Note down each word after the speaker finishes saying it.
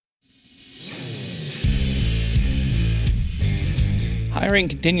Hiring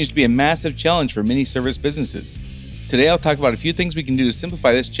continues to be a massive challenge for many service businesses. Today, I'll talk about a few things we can do to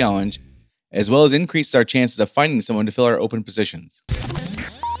simplify this challenge, as well as increase our chances of finding someone to fill our open positions.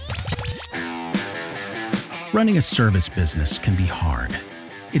 Running a service business can be hard.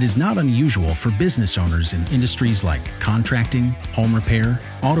 It is not unusual for business owners in industries like contracting, home repair,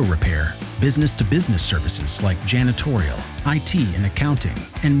 auto repair, business-to-business services like janitorial, IT and accounting,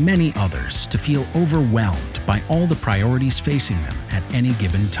 and many others to feel overwhelmed by all the priorities facing them at any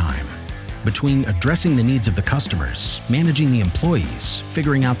given time. Between addressing the needs of the customers, managing the employees,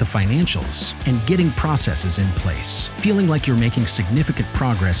 figuring out the financials, and getting processes in place, feeling like you're making significant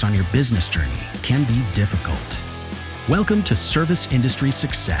progress on your business journey can be difficult. Welcome to Service Industry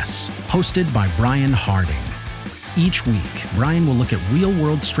Success, hosted by Brian Harding. Each week, Brian will look at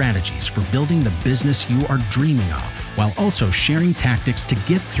real-world strategies for building the business you are dreaming of, while also sharing tactics to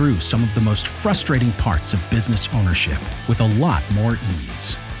get through some of the most frustrating parts of business ownership with a lot more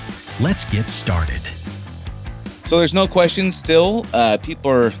ease. Let's get started. So there's no question still, lots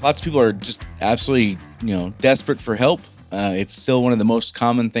of people are just absolutely, desperate for help. It's still one of the most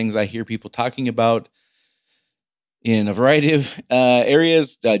common things I hear people talking about in a variety of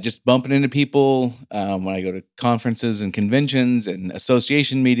areas, just bumping into people when I go to conferences and conventions and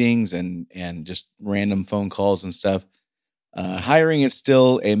association meetings and just random phone calls and stuff. Hiring is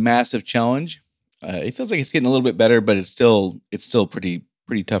still a massive challenge. It feels like it's getting a little bit better, but it's still pretty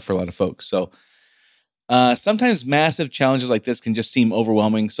tough for a lot of folks. So sometimes massive challenges like this can just seem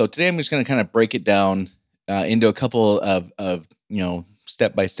overwhelming. So today I'm just going to kind of break it down into a couple of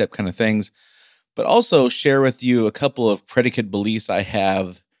step-by-step kind of things, but also share with you a couple of predicate beliefs I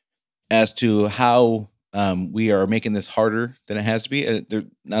have as to how we are making this harder than it has to be.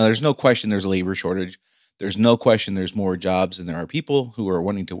 Now, there's no question there's a labor shortage. There's no question there's more jobs than there are people who are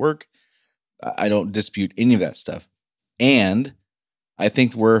wanting to work. I don't dispute any of that stuff. And I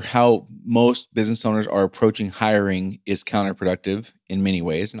think how most business owners are approaching hiring is counterproductive in many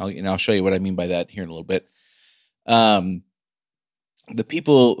ways. And I'll show you what I mean by that here in a little bit. The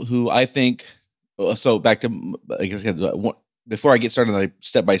people who I think... So back to, like I said, before I get started on the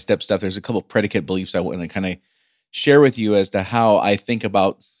step-by-step stuff, there's a couple predicate beliefs I want to kind of share with you as to how I think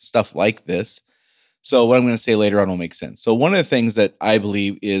about stuff like this. So what I'm going to say later on will make sense. So one of the things that I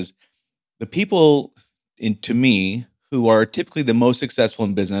believe is the people, to me, who are typically the most successful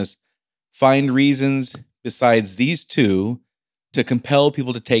in business find reasons besides these two to compel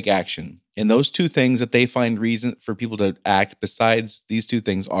people to take action. And those two things that they find reason for people to act besides these two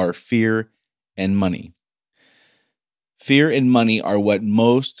things are fear and money. Fear and money are what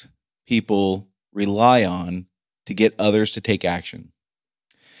most people rely on to get others to take action.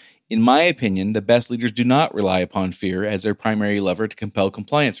 In my opinion, the best leaders do not rely upon fear as their primary lever to compel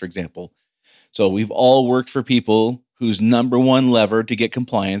compliance, for example. So we've all worked for people whose number one lever to get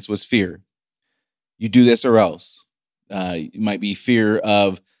compliance was fear. You do this or else. It might be fear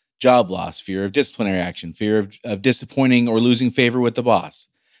of job loss, fear of disciplinary action, fear of disappointing or losing favor with the boss.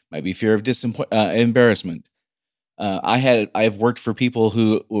 Might be fear of embarrassment. I've worked for people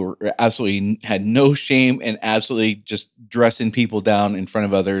who were absolutely had no shame and absolutely just dressing people down in front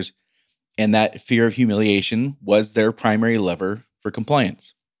of others, and that fear of humiliation was their primary lever for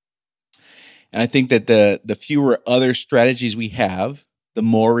compliance. And I think that the fewer other strategies we have, the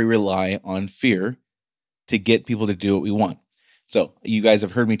more we rely on fear to get people to do what we want. So you guys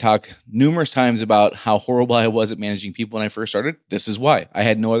have heard me talk numerous times about how horrible I was at managing people when I first started. This is why. I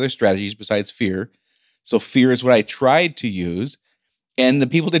had no other strategies besides fear. So fear is what I tried to use, and the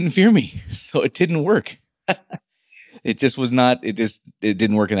people didn't fear me. So it didn't work. It just was not, it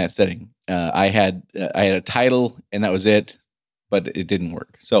didn't work in that setting. I had a title and that was it, but it didn't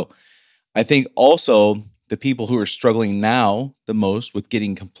work. So I think also the people who are struggling now the most with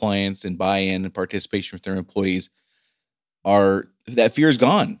getting compliance and buy-in and participation with their employees that fear is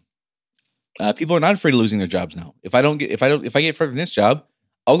gone. People are not afraid of losing their jobs now. If I get fired from this job,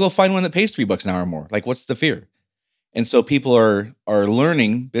 I'll go find one that pays $3 an hour or more. Like, what's the fear? And so people are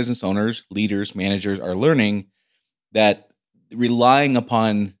learning, business owners, leaders, managers are learning that relying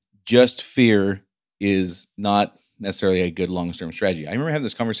upon just fear is not necessarily a good long-term strategy. I remember having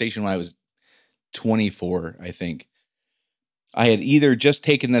this conversation when I was 24, I think. I had either just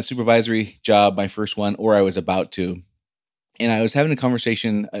taken that supervisory job, my first one, or I was about to. And I was having a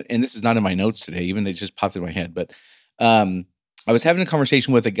conversation, and this is not in my notes today, even it just popped in my head, but I was having a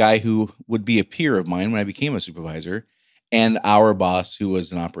conversation with a guy who would be a peer of mine when I became a supervisor, and our boss, who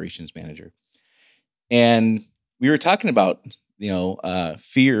was an operations manager. And we were talking about,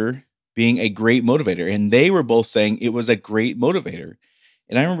 fear being a great motivator, and they were both saying it was a great motivator.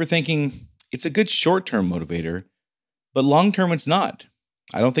 And I remember thinking, it's a good short-term motivator, But long term, it's not.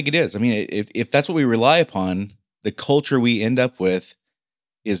 I don't think it is. I mean, if that's what we rely upon, the culture we end up with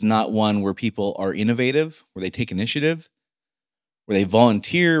is not one where people are innovative, where they take initiative, where they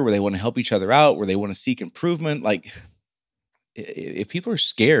volunteer, where they want to help each other out, where they want to seek improvement. Like, if people are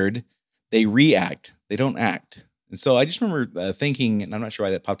scared, they react, they don't act. And so I just remember thinking, and I'm not sure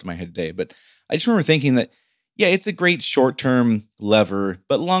why that popped in my head today, but I just remember thinking that, yeah, it's a great short term lever,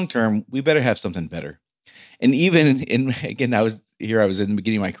 but long term, we better have something better. And even again, I was in the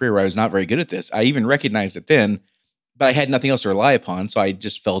beginning of my career where I was not very good at this. I even recognized it then, but I had nothing else to rely upon. So I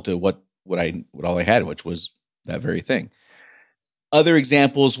just fell to what all I had, which was that very thing. Other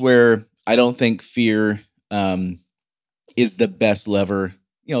examples where I don't think fear is the best lever.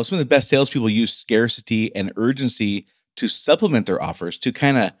 Some of the best salespeople use scarcity and urgency to supplement their offers to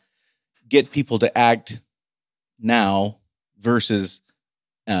kind of get people to act now versus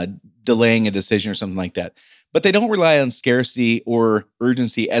delaying a decision or something like that. But they don't rely on scarcity or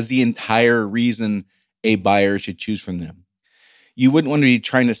urgency as the entire reason a buyer should choose from them. You wouldn't want to be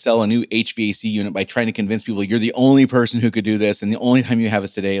trying to sell a new HVAC unit by trying to convince people you're the only person who could do this, and the only time you have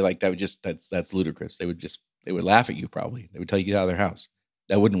us today. Like, that's ludicrous. They would laugh at you. Probably they would tell you to get out of their house.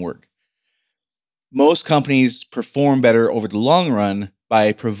 That wouldn't work. Most companies perform better over the long run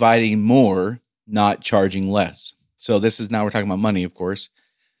by providing more, not charging less. So now we're talking about money, of course.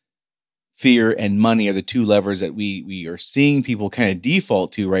 Fear and money are the two levers that we are seeing people kind of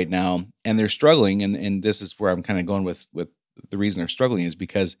default to right now, and they're struggling. And this is where I'm kind of going with the reason they're struggling is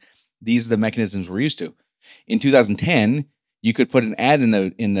because these are the mechanisms we're used to. In 2010, you could put an ad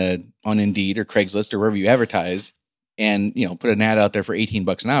on Indeed or Craigslist or wherever you advertise, and put an ad out there for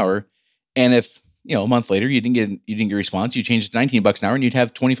 $18 an hour. And if a month later you didn't get a response, you changed it to $19 an hour, and you'd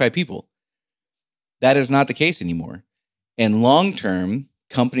have 25 people. That is not the case anymore. And long term,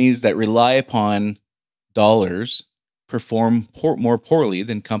 companies that rely upon dollars perform more poorly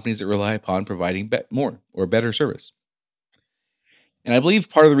than companies that rely upon providing more or better service. And I believe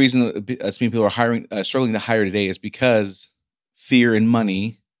part of the reason that people are struggling to hire today is because fear and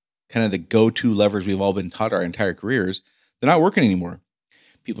money, kind of the go-to levers we've all been taught our entire careers, they're not working anymore.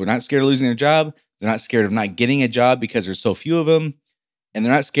 People are not scared of losing their job. They're not scared of not getting a job because there's so few of them. And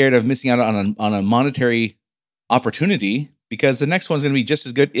they're not scared of missing out on a monetary opportunity because the next one's going to be just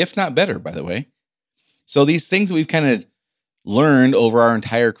as good, if not better, by the way. So these things that we've kind of learned over our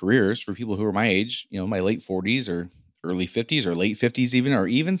entire careers for people who are my age, my late 40s or early 50s or late 50s even, or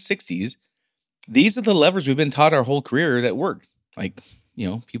even 60s, these are the levers we've been taught our whole career that work. Like,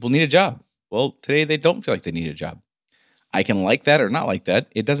 people need a job. Well, today they don't feel like they need a job. I can like that or not like that.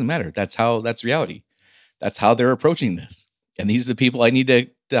 It doesn't matter. That's reality. That's how they're approaching this. And these are the people I need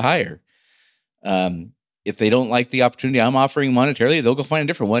to hire. If they don't like the opportunity I'm offering monetarily, they'll go find a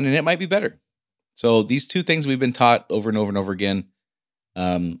different one and it might be better. So these two things we've been taught over and over and over again,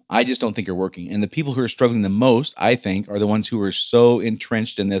 I just don't think are working. And the people who are struggling the most, I think, are the ones who are so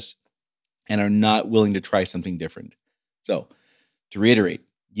entrenched in this and are not willing to try something different. So to reiterate,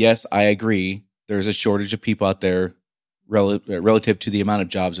 yes, I agree. There's a shortage of people out there relative to the amount of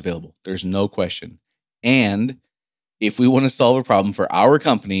jobs available. There's no question. And if we want to solve a problem for our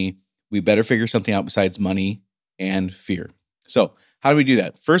company, we better figure something out besides money and fear. So how do we do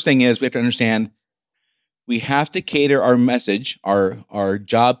that? First thing is we have to understand we have to cater our message, our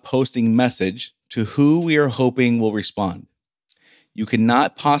job posting message, to who we are hoping will respond. You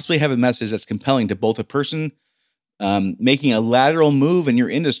cannot possibly have a message that's compelling to both a person making a lateral move in your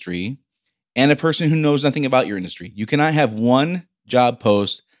industry and a person who knows nothing about your industry. You cannot have one job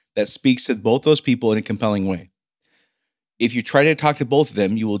post that speaks to both those people in a compelling way. If you try to talk to both of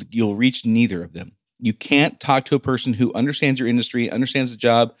them, you'll reach neither of them. You can't talk to a person who understands your industry, understands the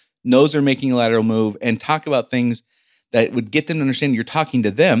job, knows they're making a lateral move, and talk about things that would get them to understand you're talking to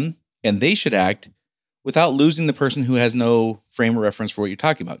them and they should act without losing the person who has no frame of reference for what you're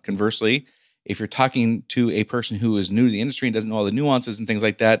talking about. Conversely, if you're talking to a person who is new to the industry and doesn't know all the nuances and things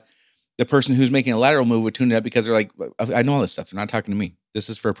like that, the person who's making a lateral move would tune it up because they're like, I know all this stuff. They're not talking to me. This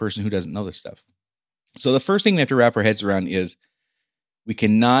is for a person who doesn't know this stuff. So the first thing we have to wrap our heads around is we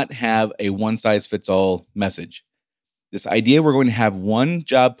cannot have a one-size-fits-all message. This idea we're going to have one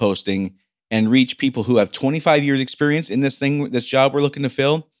job posting and reach people who have 25 years experience in this job we're looking to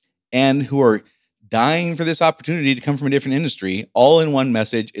fill, and who are dying for this opportunity to come from a different industry, all in one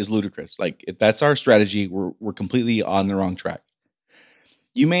message is ludicrous. Like, if that's our strategy, we're completely on the wrong track.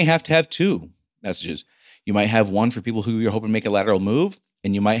 You may have to have two messages. You might have one for people who you're hoping to make a lateral move,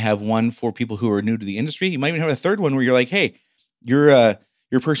 and you might have one for people who are new to the industry. You might even have a third one where you're like, hey, you're a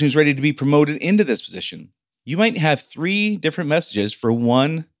person who's ready to be promoted into this position. You might have three different messages for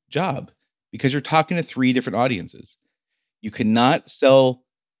one job because you're talking to three different audiences. You cannot sell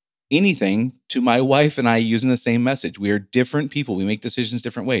anything to my wife and I using the same message. We are different people. We make decisions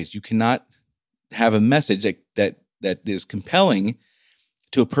different ways. You cannot have a message that is compelling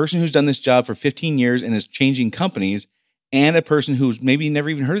to a person who's done this job for 15 years and is changing companies, and a person who's maybe never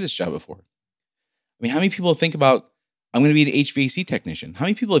even heard of this job before. I mean, how many people think about, I'm going to be an HVAC technician? How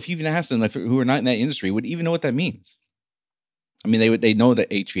many people, if you even asked them who are not in that industry, would even know what that means? I mean, they know that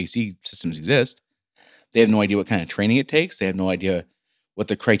HVAC systems exist. They have no idea what kind of training it takes. They have no idea what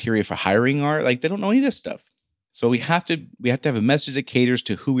the criteria for hiring are. Like, they don't know any of this stuff. So we have to have a message that caters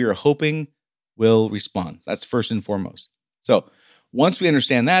to who we are hoping will respond. That's first and foremost. So once we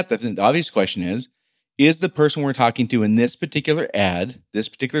understand that, the obvious question is the person we're talking to in this particular ad, this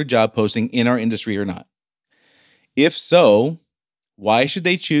particular job posting in our industry or not? If so, why should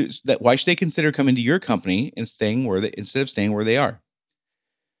they choose that? Why should they consider coming to your company and instead of staying where they are?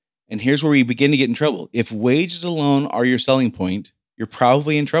 And here's where we begin to get in trouble. If wages alone are your selling point, you're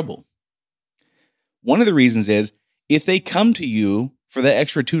probably in trouble. One of the reasons is if they come to you for that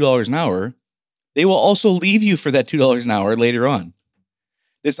extra $2 an hour, they will also leave you for that $2 an hour later on.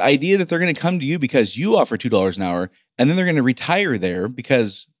 This idea that they're going to come to you because you offer $2 an hour and then they're going to retire there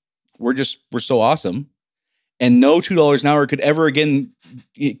because we're so awesome, and no $2 an hour could ever again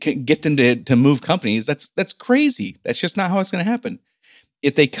get them to move companies. That's crazy. That's just not how it's going to happen.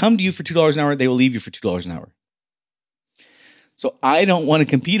 If they come to you for $2 an hour, they will leave you for $2 an hour. So I don't want to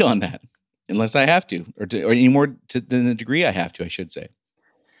compete on that unless I have to, or any more than the degree I have to, I should say.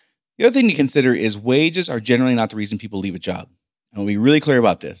 The other thing to consider is wages are generally not the reason people leave a job. I want to be really clear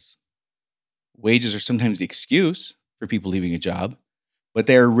about this. Wages are sometimes the excuse for people leaving a job, but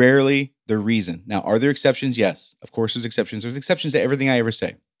they are rarely the reason. Now, are there exceptions? Yes, of course there's exceptions. There's exceptions to everything I ever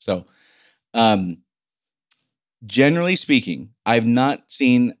say. So, generally speaking, I've not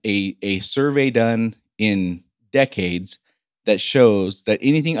seen a survey done in decades that shows that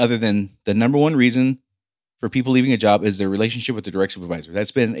anything other than the number one reason for people leaving a job is their relationship with the direct supervisor.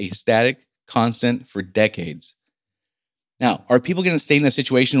 That's been a static constant for decades. Now, are people going to stay in a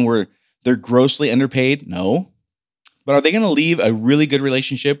situation where they're grossly underpaid? No. But are they going to leave a really good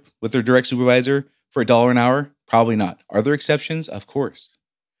relationship with their direct supervisor for $1 an hour? Probably not. Are there exceptions? Of course.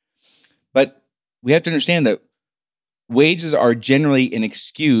 But we have to understand that wages are generally an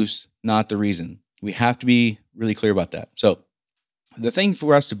excuse, not the reason. We have to be really clear about that. So the thing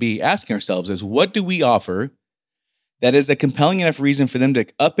for us to be asking ourselves is, what do we offer that is a compelling enough reason for them to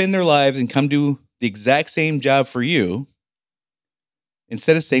upend their lives and come do the exact same job for you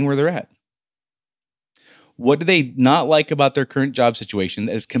instead of staying where they're at? What do they not like about their current job situation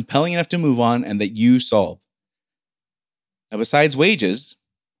that is compelling enough to move on and that you solve? Now, besides wages,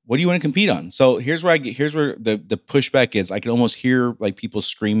 what do you want to compete on? So here's where the pushback is. I can almost hear like people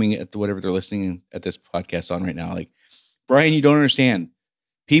screaming at whatever they're listening at this podcast on right now. Like, Brian, you don't understand.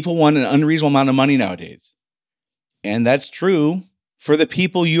 People want an unreasonable amount of money nowadays. And that's true for the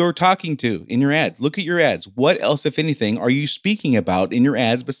people you're talking to in your ads. Look at your ads. What else, if anything, are you speaking about in your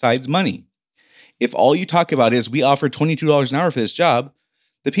ads besides money? If all you talk about is we offer $22 an hour for this job,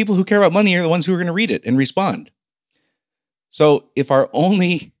 the people who care about money are the ones who are going to read it and respond. So if our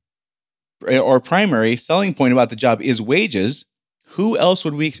only or primary selling point about the job is wages, who else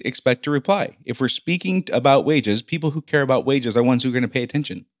would we expect to reply? If we're speaking about wages, people who care about wages are ones who are going to pay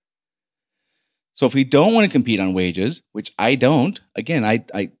attention. So if we don't want to compete on wages, which I don't, again,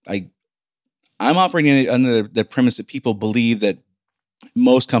 I'm operating under the premise that people believe that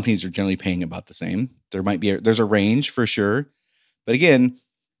most companies are generally paying about the same. There's a range for sure, but again,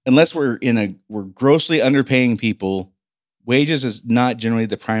 unless we're grossly underpaying people, wages is not generally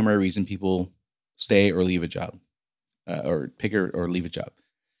the primary reason people stay or leave a job, or pick or leave a job.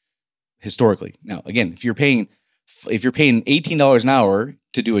 Historically, now again, if you're paying $18 an hour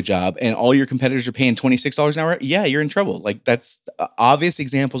to do a job and all your competitors are paying $26 an hour, yeah, you're in trouble. Like, that's obvious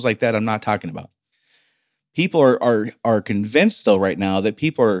examples like that I'm not talking about. People are convinced though right now that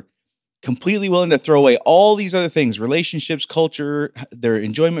people are completely willing to throw away all these other things: relationships, culture, their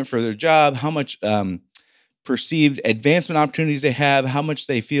enjoyment for their job, how much perceived advancement opportunities they have, how much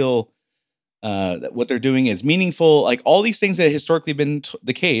they feel that what they're doing is meaningful, like all these things that have historically been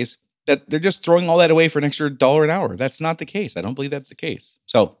the case, that they're just throwing all that away for an extra $1 an hour. That's not the case. I don't believe that's the case.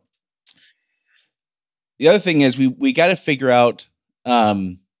 So the other thing is we got to figure out,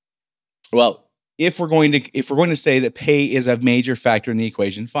 if we're going to say that pay is a major factor in the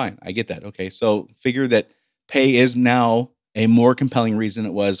equation, fine, I get that. Okay, so figure that pay is now a more compelling reason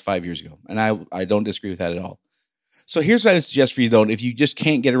it was 5 years ago, and I don't disagree with that at all. So here's what I would suggest for you, though. If you just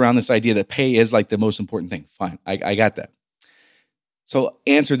can't get around this idea that pay is like the most important thing, fine, I got that. So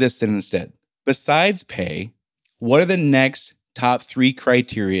answer this then instead. Besides pay, What are the next top 3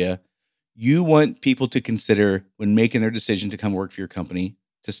 criteria you want people to consider when making their decision to come work for your company,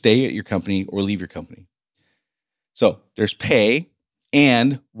 to stay at your company, or leave your company? So there's pay,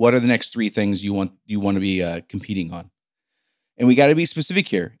 and what are the next 3 things you want to be competing on? And we got to be specific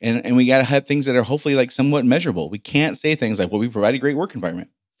here, and we got to have things that are hopefully like somewhat measurable. We can't say things like, "Well, we provide a great work environment.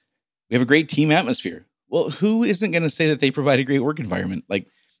 We have a great team atmosphere." Well, who isn't going to say that they provide a great work environment? Like,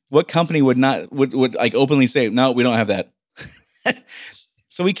 what company would like openly say, "No, we don't have that"?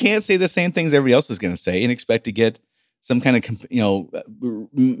 So we can't say the same things everybody else is going to say and expect to get some kind of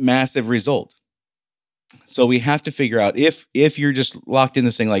massive result. So we have to figure out if you're just locked in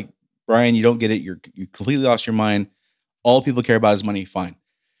this thing like, Brian, you don't get it, you completely lost your mind. All people care about is money. Fine.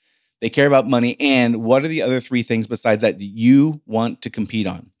 They care about money. And what are the other 3 things besides that you want to compete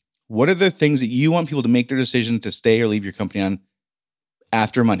on? What are the things that you want people to make their decision to stay or leave your company on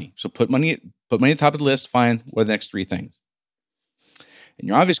after money? So put money at the top of the list. Fine. What are the next 3 things? And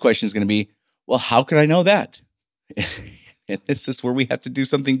your obvious question is going to be, well, how can I know that? And this is where we have to do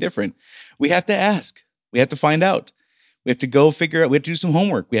something different. We have to ask. We have to find out. We have to go figure out. We have to do some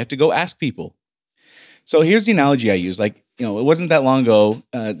homework. We have to go ask people. So here's the analogy I use. Like, it wasn't that long ago.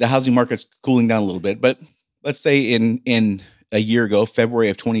 The housing market's cooling down a little bit, but let's say in a year ago, February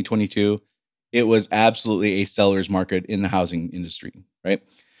of 2022, it was absolutely a seller's market in the housing industry, right?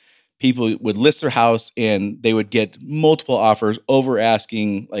 People would list their house and they would get multiple offers, over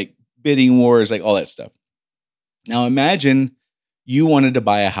asking, like bidding wars, like all that stuff. Now imagine you wanted to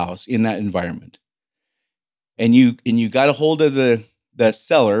buy a house in that environment, and you got a hold of the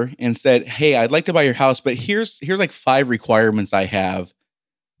seller and said, "Hey, I'd like to buy your house, but here's like 5 requirements I have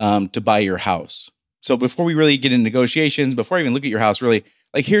to buy your house. So before we really get into negotiations, before I even look at your house, really,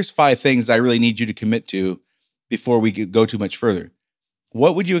 like here's 5 things I really need you to commit to before we could go too much further."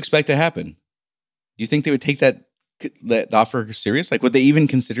 What would you expect to happen? Do you think they would take that offer serious? Like, would they even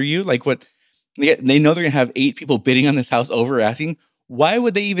consider you? Like, what they know they're gonna have 8 people bidding on this house over asking. Why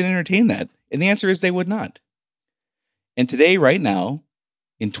would they even entertain that? And the answer is they would not. And today, right now,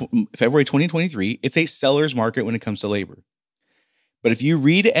 in February 2023, it's a seller's market when it comes to labor. But if you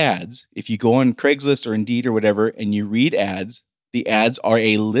read ads, if you go on Craigslist or Indeed or whatever, and you read ads, the ads are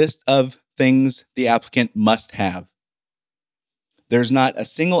a list of things the applicant must have. There's not a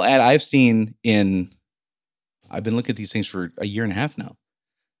single ad I've seen I've been looking at these things for a year and a half now.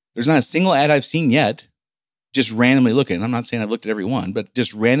 There's not a single ad I've seen yet, just randomly looking. I'm not saying I've looked at every one, but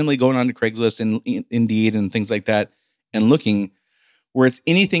just randomly going on to Craigslist and Indeed and things like that and looking, where it's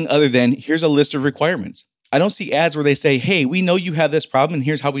anything other than here's a list of requirements. I don't see ads where they say, "Hey, we know you have this problem and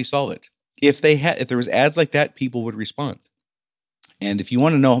here's how we solve it." If there was ads like that, people would respond. And if you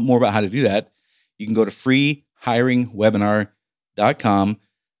want to know more about how to do that, you can go to freehiringwebinar.com.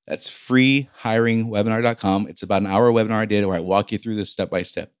 That's freehiringwebinar.com. It's about an hour webinar I did where I walk you through this step by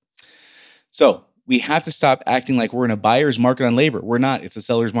step. So we have to stop acting like we're in a buyer's market on labor. We're not. It's a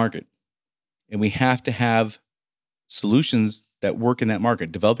seller's market. And we have to have solutions that work in that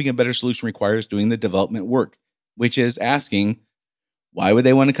market. Developing a better solution requires doing the development work, which is asking, why would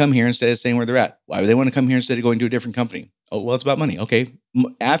they want to come here instead of staying where they're at? Why would they want to come here instead of going to a different company? Oh, well, it's about money. Okay.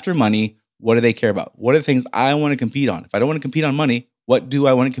 After money, what do they care about? What are the things I want to compete on? If I don't want to compete on money, what do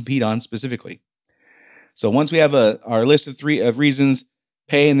I want to compete on specifically? So once we have our list of 3 reasons,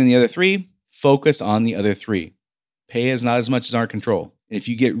 pay, and then the other 3, focus on the other 3. Pay is not as much as our control. And if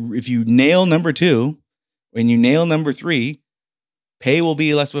you nail number 2, when you nail number 3, pay will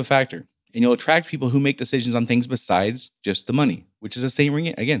be less of a factor, and you'll attract people who make decisions on things besides just the money, which is the same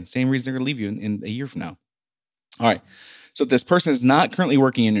reason they're going to leave you in a year from now. All right. So if this person is not currently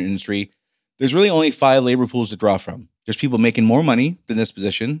working in an industry, there's really only 5 labor pools to draw from. There's people making more money than this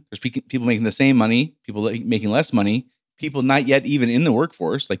position. There's people making the same money, people making less money, people not yet even in the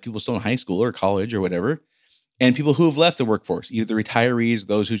workforce, like people still in high school or college or whatever, and people who have left the workforce, either the retirees,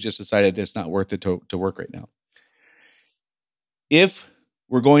 those who just decided it's not worth it to work right now. If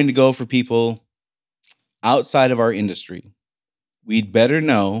we're going to go for people outside of our industry, we'd better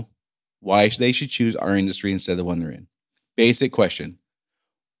know why they should choose our industry instead of the one they're in. Basic question.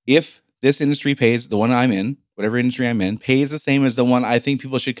 If this industry pays, the one I'm in, whatever industry I'm in, pays the same as the one I think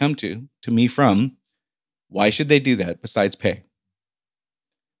people should come to me from, why should they do that besides pay?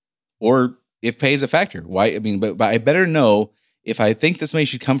 Or if pay is a factor, why? I mean, but I better know if I think this money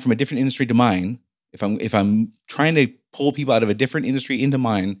should come from a different industry to mine. If I'm trying to pull people out of a different industry into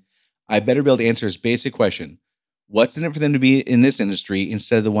mine, I better be able to answer this basic question: what's in it for them to be in this industry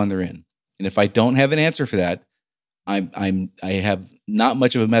instead of the one they're in? And if I don't have an answer for that, I have not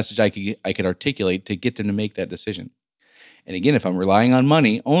much of a message I could articulate to get them to make that decision. And again, if I'm relying on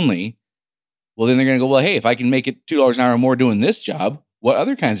money only, Well, then they're going to go, well, hey, if I can make it $2 an hour more doing this job, what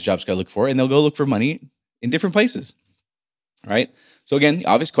other kinds of jobs can I look for? And they'll go look for money in different places, right? So again, the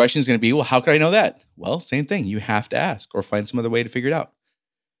obvious question is going to be, well, how could I know that? Well, same thing. You have to ask or find some other way to figure it out.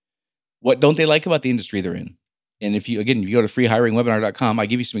 What don't they like about the industry they're in? And if you go to freehiringwebinar.com, I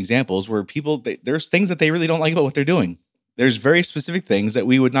give you some examples where there's things that they really don't like about what they're doing. There's very specific things that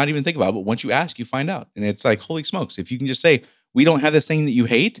we would not even think about, but once you ask, you find out. And it's like, holy smokes, if you can just say, we don't have this thing that you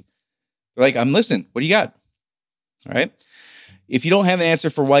hate, they're like, I'm listening. What do you got? All right. If you don't have an answer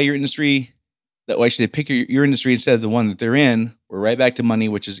for why should they pick your industry instead of the one that they're in, we're right back to money,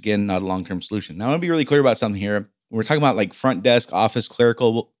 which is, again, not a long-term solution. Now, I want to be really clear about something here. When we're talking about like front desk, office,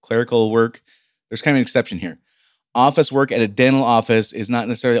 clerical work, there's kind of an exception here. Office work at a dental office is not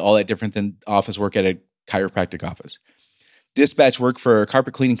necessarily all that different than office work at a chiropractic office. Dispatch work for a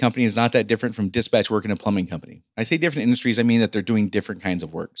carpet cleaning company is not that different from dispatch work in a plumbing company. I say different industries, I mean that they're doing different kinds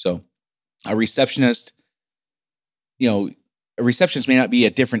of work. So a receptionist, a receptionist may not be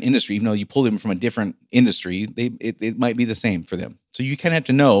a different industry, even though you pull them from a different industry, it might be the same for them. So you kind of have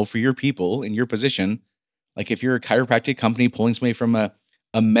to know for your people in your position, like if you're a chiropractic company pulling somebody from a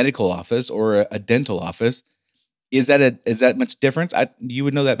medical office or a dental office, is that much difference? You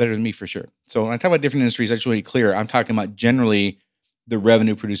would know that better than me for sure. So when I talk about different industries, I just want to be clear. I'm talking about generally the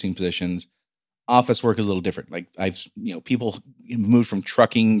revenue producing positions. Office work is a little different. Like people move from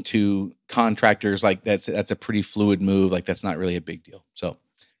trucking to contractors. Like that's a pretty fluid move. Like that's not really a big deal. So,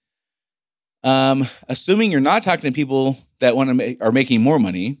 assuming you're not talking to people that are making more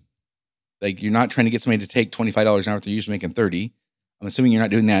money, like you're not trying to get somebody to take $25 an hour if they're usually making $30. I'm assuming you're not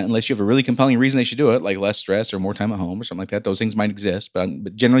doing that unless you have a really compelling reason they should do it, like less stress or more time at home or something like that. Those things might exist,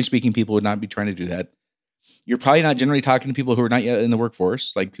 but generally speaking, people would not be trying to do that. You're probably not generally talking to people who are not yet in the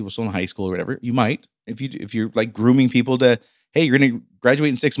workforce, like people still in high school or whatever. You might, if you're like grooming people to, hey, you're going to graduate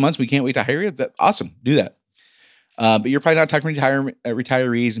in 6 months. We can't wait to hire you. That's awesome. Do that. But you're probably not talking to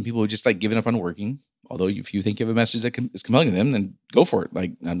retirees and people who just like giving up on working. Although if you think you have a message that is compelling to them, then go for it.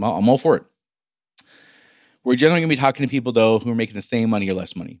 Like I'm all for it. We're generally going to be talking to people, though, who are making the same money or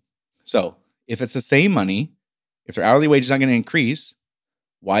less money. So if it's the same money, if their hourly wage is not going to increase,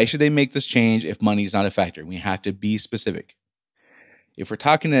 why should they make this change if money is not a factor? We have to be specific. If we're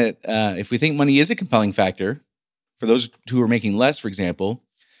talking if we think money is a compelling factor, for those who are making less, for example,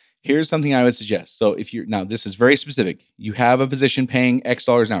 here's something I would suggest. So now this is very specific. You have a position paying X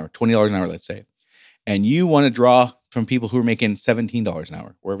dollars an hour, $20 an hour, let's say, and you want to draw from people who are making $17 an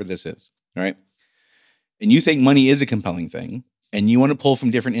hour, wherever this is, all right? And you think money is a compelling thing, and you want to pull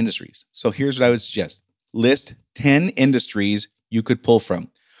from different industries. So here's what I would suggest. List 10 industries you could pull from.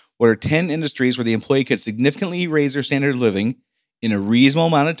 What are 10 industries where the employee could significantly raise their standard of living in a reasonable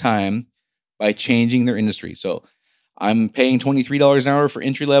amount of time by changing their industry? So I'm paying $23 an hour for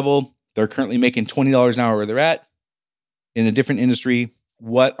entry level. They're currently making $20 an hour where they're at in a different industry.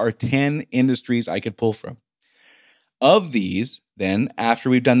 What are 10 industries I could pull from? Of these, then, after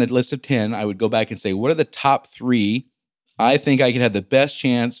we've done the list of 10, I would go back and say, what are the top 3 I think I could have the best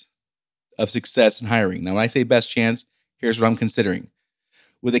chance of success in hiring? Now, when I say best chance, here's what I'm considering.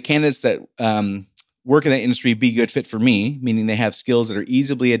 Would the candidates that work in that industry be a good fit for me, meaning they have skills that are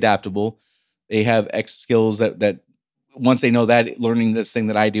easily adaptable, they have X skills that once they know that, learning this thing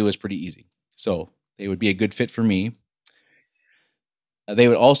that I do is pretty easy. So they would be a good fit for me. They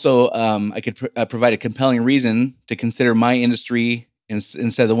would also, I could provide a compelling reason to consider my industry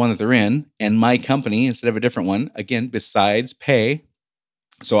instead of the one that they're in, and my company instead of a different one, again, besides pay.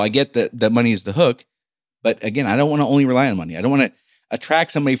 So I get that money is the hook, but again, I don't want to only rely on money. I don't want to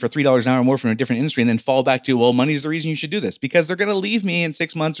attract somebody for $3 an hour more from a different industry and then fall back to, well, money is the reason you should do this, because they're going to leave me in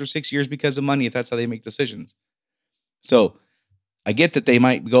 6 months or 6 years because of money if that's how they make decisions. So I get that they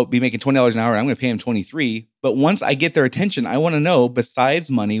might be making $20 an hour. I'm going to pay them $23. But once I get their attention, I want to know, besides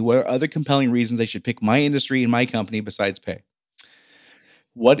money, what are other compelling reasons they should pick my industry and my company besides pay?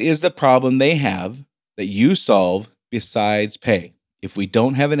 What is the problem they have that you solve besides pay? If we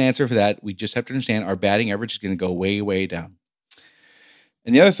don't have an answer for that, we just have to understand our batting average is going to go way, way down.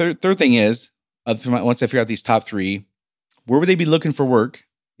 And the other third thing is, once I figure out these top 3, where would they be looking for work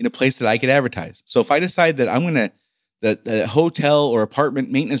in a place that I could advertise? So if I decide that I'm going to that hotel or apartment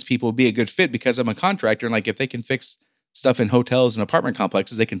maintenance people would be a good fit because I'm a contractor. And like, if they can fix stuff in hotels and apartment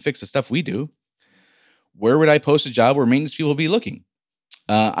complexes, they can fix the stuff we do. Where would I post a job where maintenance people will be looking?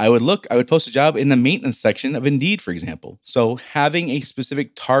 I would post a job in the maintenance section of Indeed, for example. So having a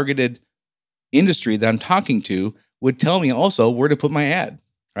specific targeted industry that I'm talking to would tell me also where to put my ad,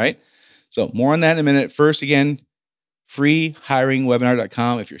 right? So more on that in a minute. First, again,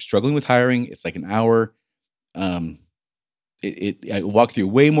 freehiringwebinar.com. If you're struggling with hiring, it's like an hour. I walk through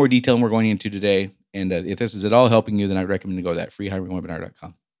way more detail than we're going into today. And if this is at all helping you, then I'd recommend to go to that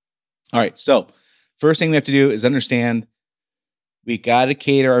freehiringwebinar.com. All right. So first thing we have to do is understand we got to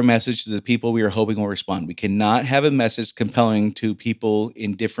cater our message to the people we are hoping will respond. We cannot have a message compelling to people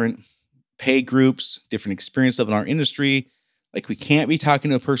in different pay groups, different experience level in our industry. Like we can't be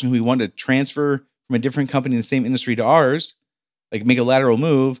talking to a person who we want to transfer from a different company in the same industry to ours, like make a lateral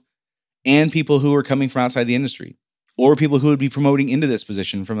move, and people who are coming from outside the industry, or people who would be promoting into this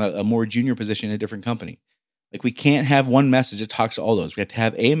position from a more junior position in a different company. Like we can't have one message that talks to all those. We have to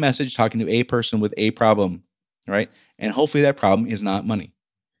have a message talking to a person with a problem, right? And hopefully that problem is not money.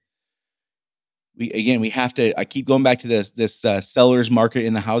 We have to, I keep going back to this seller's market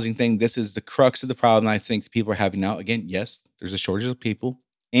in the housing thing. This is the crux of the problem I think people are having now. Again, yes, there's a shortage of people,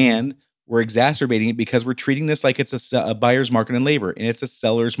 and we're exacerbating it because we're treating this like it's a buyer's market in labor, and it's a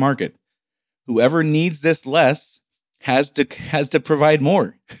seller's market. Whoever needs this less has to provide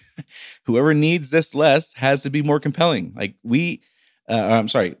more. Whoever needs this less has to be more compelling. Like I'm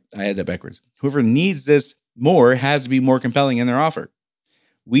sorry, I had that backwards. Whoever needs this more has to be more compelling in their offer.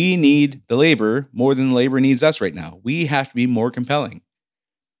 We need the labor more than the labor needs us right now. We have to be more compelling.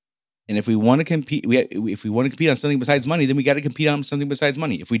 And if we want to compete, if we want to compete on something besides money, then we got to compete on something besides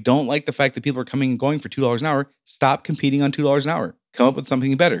money. If we don't like the fact that people are coming and going for $2 an hour, stop competing on $2 an hour. Come up with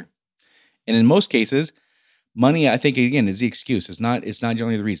something better. And in most cases, money, I think, again, is the excuse. It's not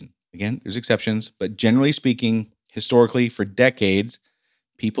generally the reason. Again, there's exceptions, but generally speaking, historically, for decades,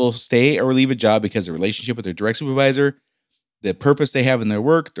 people stay or leave a job because of the relationship with their direct supervisor, the purpose they have in their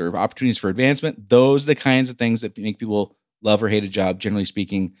work, their opportunities for advancement. Those are the kinds of things that make people love or hate a job. Generally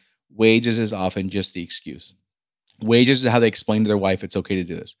speaking, wages is often just the excuse. Wages is how they explain to their wife it's okay to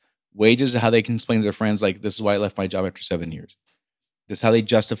do this. Wages is how they can explain to their friends, like, this is why I left my job after 7 years. This is how they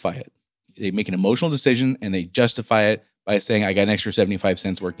justify it. They make an emotional decision and they justify it by saying, I got an extra 75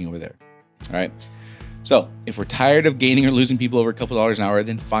 cents working over there. All right. So if we're tired of gaining or losing people over a couple dollars an hour,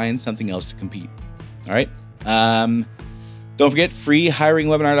 then find something else to compete. All right. Don't forget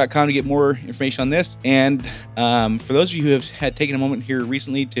freehiringwebinar.com to get more information on this. And for those of you who have had taken a moment here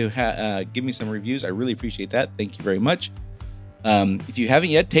recently to give me some reviews, I really appreciate that. Thank you very much. If you haven't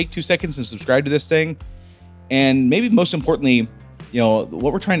yet, take 2 seconds and subscribe to this thing. And maybe most importantly,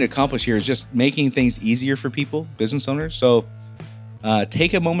 what we're trying to accomplish here is just making things easier for people, business owners. So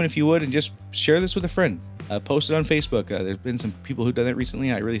take a moment, if you would, and just share this with a friend. Post it on Facebook. There's been some people who've done that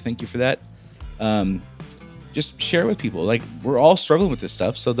recently. I really thank you for that. Just share it with people. Like, we're all struggling with this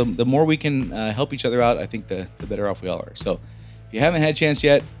stuff. So the more we can help each other out, I think the better off we all are. So if you haven't had a chance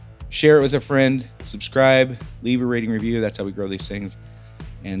yet, share it with a friend, subscribe, leave a rating review. That's how we grow these things.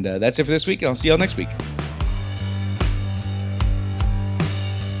 And that's it for this week. And I'll see y'all next week.